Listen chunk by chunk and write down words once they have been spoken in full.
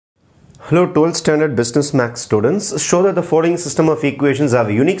Hello 12th standard business max students. Show that the following system of equations have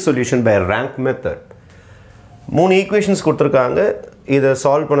a unique solution by rank method. மூணு equations கொடுத்துருக்காங்க, இதை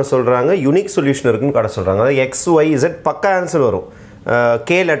solve பண்ண சொல்கிறாங்க, unique solution இருக்குன்னு காட்ட சொல்கிறாங்க. அதாவது XYZ பக்கா ஆன்சர் வரும்,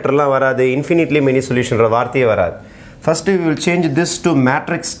 கே லெட்டர்லாம் வராது, இன்ஃபினிட்லி மெனி சொல்யூஷன்ற வார்த்தையே வராது. First we will change this to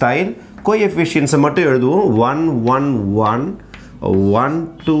matrix style. கோஎஃபிஷியன்ஸை மட்டும் எழுதுவோம். 1 1 1 1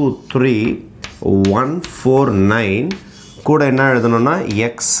 2 3 1 4 9 கூட என்ன எழுதணும்னா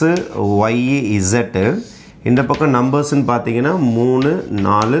x y z. இந்த பக்கம் நம்பர்ஸ்ன்னு பார்த்தீங்கன்னா 3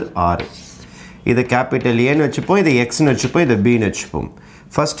 4 6. இதை கேபிட்டல் ஏன்னு வச்சுப்போம், இதை எக்ஸ்ன்னு வச்சுப்போம், இதை பின்னு வச்சுப்போம்.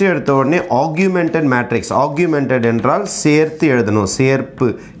 ஃபஸ்ட்டு எடுத்த உடனே ஆக்யூமெண்டட் மேட்ரிக்ஸ். ஆக்யூமெண்டட் என்றால் சேர்த்து எழுதணும், சேர்ப்பு.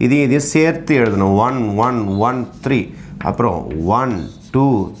 இதையும் சேர்த்து எழுதணும். 1 1 1 3, அப்புறம் 1 2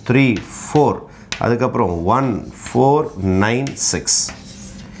 3 4, அதுக்கப்புறம் 1 4 9 6.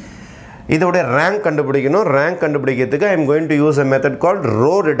 இதோட ரேங்க் கண்டுபிடிக்கணும். ரேங்க் கண்டுபிடிக்கிறதுக்கு I am going to use a method called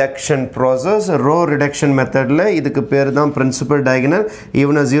row reduction process. Row reduction மெத்தடில் இதுக்கு பேர் தான் பிரின்சிபல் டயகனல்.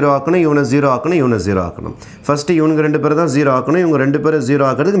 இவனை 0 ஆக்கணும், இவனை 0 ஆக்கணும், இவனை 0 ஆக்கணும். ஃபஸ்ட்டு இவனுக்கு 2 பேர் தான் 0 ஆக்கணும், இவங்க 2 பேரை 0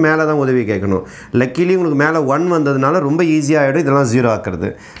 ஆக்கிறதுக்கு மேலே தான் உதவி கேட்கணும். லக்கிலி உங்களுக்கு மேலே 1 வந்ததுனால ரொம்ப ஈஸியாகிடும் இதெல்லாம் 0 ஆக்கிறது.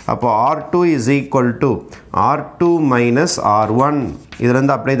 அப்போ R2 is equal to R2 minus R1.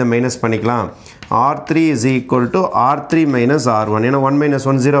 இதுலேருந்து அப்படியே இதை மைனஸ் பண்ணிக்கலாம். R3 is equal to R3 minus R1. ஏன்னா 1 minus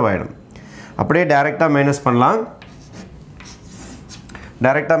 1 0 ஆகிடும். அப்படியே டைரெக்டாக மைனஸ் பண்ணலாம்.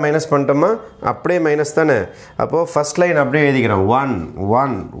 டைரெக்டாக மைனஸ் பண்ணிட்டோமா, அப்படியே மைனஸ் தானே. அப்போது ஃபஸ்ட் லைன் அப்படியே எழுதிக்கிறேன். 1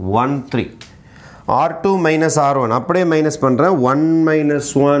 1 1 3. R2 மைனஸ் R1 அப்படியே மைனஸ் பண்ணுறேன். 1 minus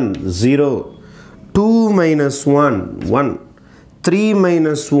 1 0, 2 minus 1 1, 3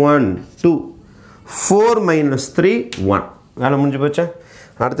 minus 1 2, 4 minus 3 1. வேலை முடிஞ்சு போச்சா?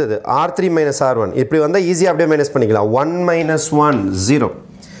 அடுத்தது R3 minus R1. இப்படி வந்தால் ஈஸியாக அப்படியே மைனஸ் பண்ணிக்கலாம். 1 minus 1 0,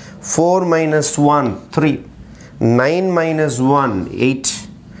 4 minus 1 3, 9 minus 1 8,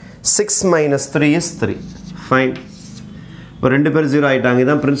 6 minus 3 is 3. Fine. இப்போ 2 பேர் 0 ஆகிட்டாங்க.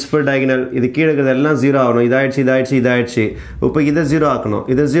 இதுதான் பிரின்சிபல் டயகனல். இது கீழே இருக்கிறது எல்லாம் 0 ஆகணும். இதாகிடுச்சு இதாகிடுச்சு இதாகிடுச்சு. இப்போ இதை 0 ஆக்கணும்.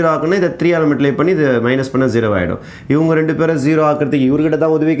 இதை 0 ஆக்கணும். இதை 3 ஆல் மல்டிப்ளை பண்ணி இது மைனஸ் பண்ண 0 ஆகிடும். இவங்க 2 பேரை 0 ஆக்கிறதுக்கு இவர்கிட்ட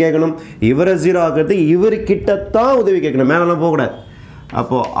தான் உதவி கேட்கணும். இவரை 0 ஆக்கிறதுக்கு இவர்கிட்ட தான் உதவி கேட்கணும். மேலெல்லாம் போகக்கூடாது.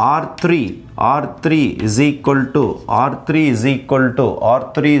 அப்போது R3 is equal to R3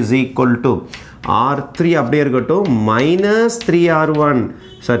 அப்படியே இருக்கட்டும் minus 3R1,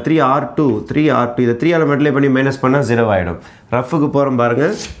 சார் 3R2 இதை 3 ஆல் மல்டிப்ளை பண்ணி மைனஸ் பண்ணால் 0 ஆகிடும். ரஃபுக்கு போகிறோம்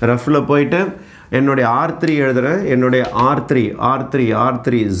பாருங்கள். ரஃபில் போயிட்டு என்னுடைய R3 எழுதுகிறேன். என்னுடைய R3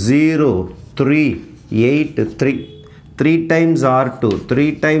 0 3 8 3, 3 times R2 3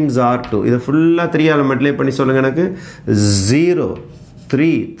 times R2. இதை ஃபுல்லாக 3 ஆல் மல்டிப்ளை பண்ணி சொல்லுங்கள். எனக்கு 0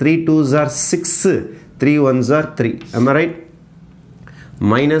 3 3 2s are 6, 3 1s are 3. Am I right?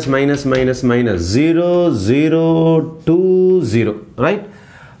 Minus 0 0 2 0. Right?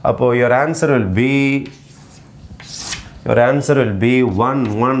 Appo your answer will be 1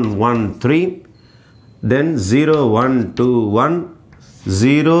 1 1 3, then 0 1 2 1,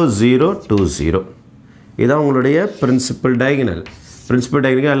 0 0 2 0. இதான் உங்களுடைய பிரின்சிபல் டயகனல். பிரின்சிபல்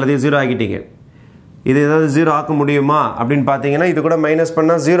டயகனல் எல்லாத்தையும் 0 ஆக்கிட்டீங்க. இது ஏதாவது 0 ஆக்க முடியுமா அப்படின்னு பார்த்தீங்கன்னா இது கூட மைனஸ்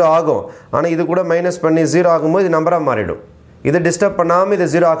பண்ணால் 0 ஆகும். ஆனால் இது கூட மைனஸ் பண்ணி 0 ஆகும்போது இது நம்பராக மாறிடும். இதை டிஸ்டர்ப் பண்ணாமல் இதை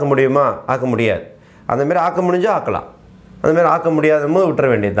 0 ஆக்க முடியுமா? ஆக்க முடியாது. அந்தமாரி ஆக்க முடிஞ்சால் ஆக்கலாம், அந்தமாரி ஆக்க முடியாத போது விட்டுற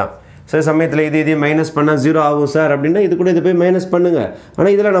வேண்டியது தான். சில சமயத்தில் இது மைனஸ் பண்ணால் 0 ஆகும் சார் அப்படின்னா இது கூட இதை போய் மைனஸ் பண்ணுங்கள்.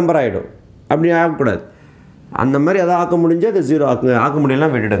 ஆனால் இதில் நம்பர் ஆகிடும். அப்படி ஆகக்கூடாது. அந்த மாதிரி அதை ஆக்க முடிஞ்சால் அதை 0 ஆக்குங்க, ஆக்க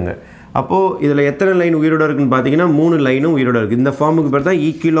முடியலாம் விட்டுடுங்க. அப்போது இதில் எத்தனை லைன் உயிரோடு இருக்குதுன்னு பார்த்தீங்கன்னா 3 லைனும் உயிரோடு இருக்குது. இந்த ஃபார்முக்கு பேர் தான்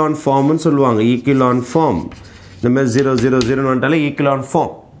ஈக்குலான் ஃபார்ம்னு சொல்லுவாங்க. ஈக்குலான் ஃபார்ம். இந்த மாதிரி 0 0 0 வந்துட்டாலே ஈக்குலான்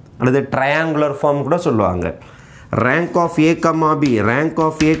ஃபார்ம் அல்லது ட்ரையாங்குலர் ஃபார்ம் கூட சொல்லுவாங்க. Rank of A,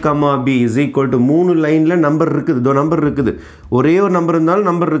 B is equal to 3 லைனில் நம்பர் இருக்குது. இதோ நம்பர் இருக்குது. ஒரே ஒரு நம்பர் இருந்தாலும்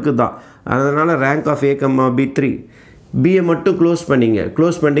நம்பர் இருக்குது தான். அதனால் ரேங்க் ஆஃப் A, B 3. பியை மட்டும் க்ளோஸ்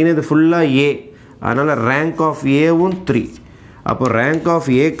பண்ணிட்டீங்கன்னா இது ஃபுல்லாக A. அதனால் ரேங்க் ஆஃப் ஏவும் 3. அப்போ rank of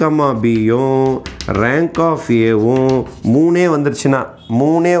A, Bயும் rank of ஏவும் 3 வந்துருச்சுன்னா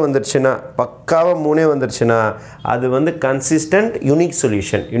பக்காவாக 3 வந்துருச்சுன்னா அது வந்து கன்சிஸ்டன்ட் யூனிக்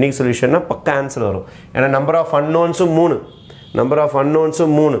சொல்யூஷன். யூனிக் சொல்யூஷன்னா பக்கா ஆன்சர் வரும். ஏன்னா நம்பர் ஆஃப் அன்னோன்ஸும் 3.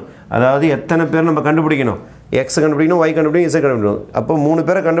 அதாவது எத்தனை பேர் நம்ம கண்டுபிடிக்கணும்? எக்ஸ் கண்டுபிடிக்கணும், ஒய் கண்டுபிடிக்கணும், இசை கண்டுபிடிக்கணும். அப்போ 3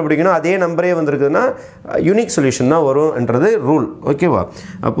 பேரை கண்டுபிடிக்கணும். அதே நம்பரே வந்திருக்குதுன்னா யூனிக் சொல்யூஷன் தான் வரும்ன்றது ரூல். ஓகேவா?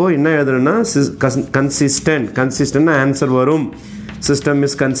 அப்போது என்ன எழுதுறேன்னா கன்சிஸ்டன்ட்னா ஆன்சர் வரும். System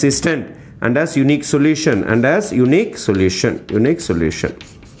is consistent and as unique solution.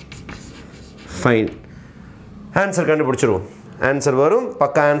 Fine. Answer கண்டுபிடிச்சிருவோம். Answer வரும்,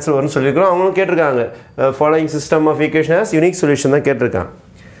 பக்கா ஆன்சர் வரும்னு சொல்லியிருக்கிறோம். அவங்களும் கேட்டிருக்காங்க following system of equation as unique solution தான் கேட்டிருக்காங்க.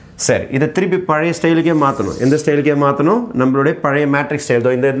 சரி இதை திருப்பி பழைய ஸ்டைலுக்கே மாற்றணும் எந்த ஸ்டைலுக்கே மாற்றணும் நம்மளுடைய பழைய மேட்ரிக்ஸ் ஸ்டைல்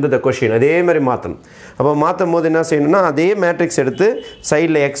தான் இந்த கொஷின் அதே மாதிரி மாற்றணும் அப்போ மாற்றும் போது என்ன செய்யணும்னா அதே மேட்ரிக்ஸ் எடுத்து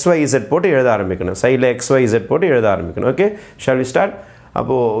சைடில் XYZ போட்டு எழுத ஆரம்பிக்கணும் சைடில் XYZ போட்டு எழுத ஆரம்பிக்கணும் ஓகே shall we start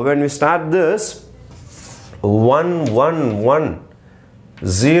அப்போது when we start this 1 1 1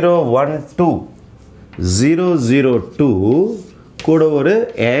 0 1 2 0 0 2 கூட ஒரு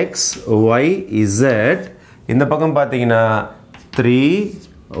XYZ இந்த பக்கம் பார்த்தீங்கன்னா 3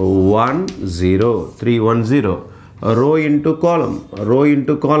 1 0 3 1 0 row into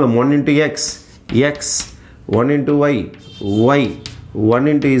column 1 into x x 1 into y y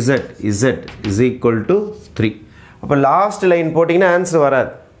 1 into z z is equal to 3 அப்போ லாஸ்ட் லைன் போட்டிங்கன்னா ஆன்சர்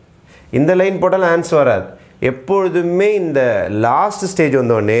வராது இந்த லைன் போட்டாலும் ஆன்சர் வராது எப்பொழுதுமே இந்த லாஸ்ட் ஸ்டேஜ்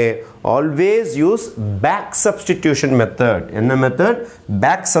வந்தோடனே always use back substitution method என்ன method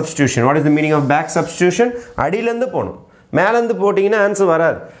back substitution what is the meaning of back substitution அடியிலேருந்து போகணும் மேலேருந்து போட்டிங்கன்னா ஆன்சர்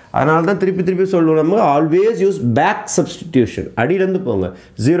வராது அதனால தான் திருப்பி சொல்லுவோம் நம்ம ஆல்வேஸ் யூஸ் பேக் சப்ஸ்டிடியூஷன் அடியிலேருந்து போங்க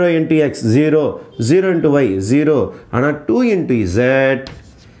 0 into x 0 0 into y 0 ஆனால் 2 into z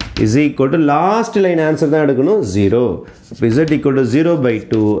is equal to last line answer தான் எடுக்கணும் 0 இப்போ z equal to 0 by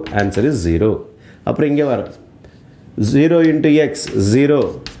 2 answer is 0 அப்புறம் இங்கே வர 0 into x 0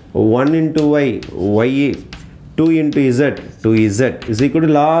 1 into y y 2 into z 2z is equal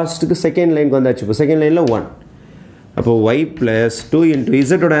to லாஸ்ட்டுக்கு second லைனுக்கு வந்தாச்சு இப்போ செகண்ட் லைனில் 1 அப்போ y plus 2 into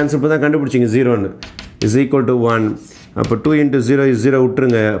z ஓட ஆன்சர் இப்போ தான் கண்டுபிடிச்சிங்க 0ன்னு is equal to 1 அப்போ 2 into 0 is 0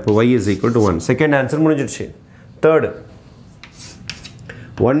 விட்டுருங்க அப்போ y is equal to 1 second answer முடிஞ்சிடுச்சு third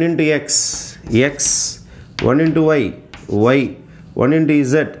 1 into x x 1 into y y 1 into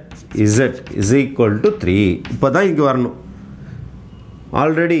z z is equal to 3 இப்போ தான் இங்கே வரணும்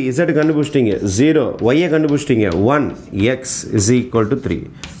already z கண்டுபிடிச்சிட்டிங்க 0 y கண்டுபிடிச்சிட்டிங்க 1 x is equal to 3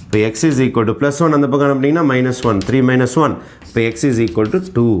 இப்போ x is equal to plus 1 அந்த பக்கம் அப்படின்னா -1 3 - 1 இப்போ x is equal to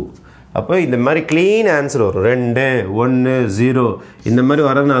 2 அப்போ இந்த மாதிரி க்ளீன் ஆன்சர் வரும் 2 1 0 இந்த மாதிரி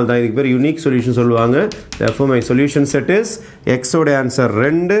வரதுனால தான் இதுக்கு பேர் யூனிக் சொல்யூஷன் சொல்லுவாங்க therefore my solution set is x ஓட ஆன்சர்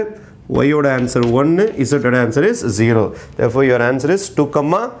 2 y ஓட ஆன்சர் 1 z ஓட answer is 0 therefore your answer is 2,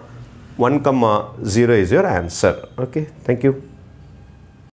 1, 0 is your answer okay thank you